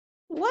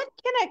What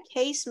can a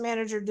case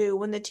manager do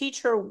when the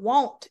teacher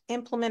won't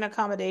implement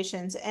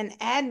accommodations and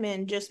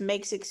admin just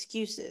makes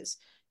excuses?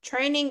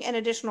 Training and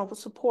additional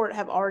support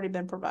have already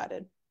been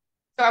provided.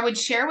 So I would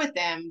share with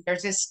them,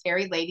 there's this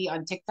scary lady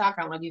on TikTok.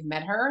 I don't know if you've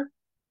met her.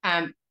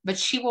 But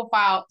she will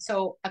file.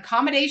 So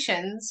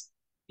accommodations,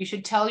 you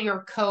should tell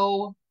your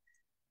co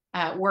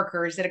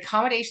workers that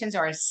accommodations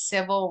are a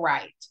civil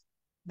right.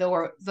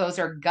 Those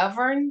are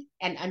governed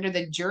and under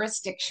the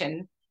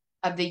jurisdiction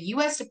of the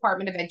U.S.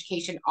 Department of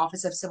Education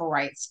Office of Civil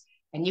Rights.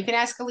 And you can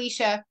ask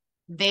Alicia,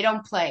 they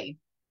don't play.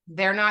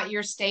 They're not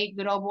your state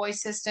good old boy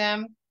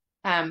system.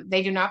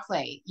 They do not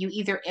play. You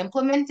either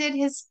implemented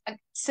his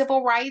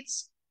civil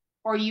rights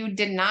or you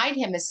denied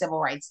him his civil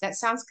rights. That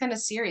sounds kind of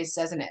serious,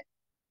 doesn't it?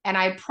 And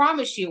I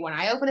promise you, when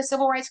I open a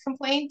civil rights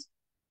complaint,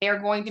 they are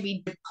going to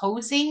be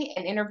deposing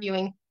and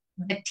interviewing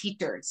the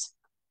teachers,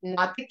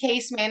 not the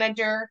case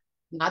manager,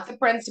 not the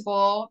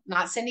principal,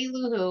 not Cindy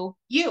Lou Who,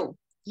 you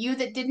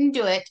that didn't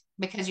do it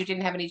because you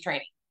didn't have any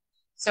training.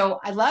 So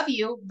I love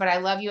you, but I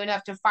love you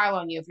enough to file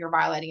on you if you're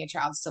violating a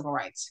child's civil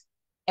rights.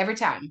 Every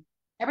time,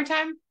 every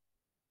time,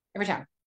 every time.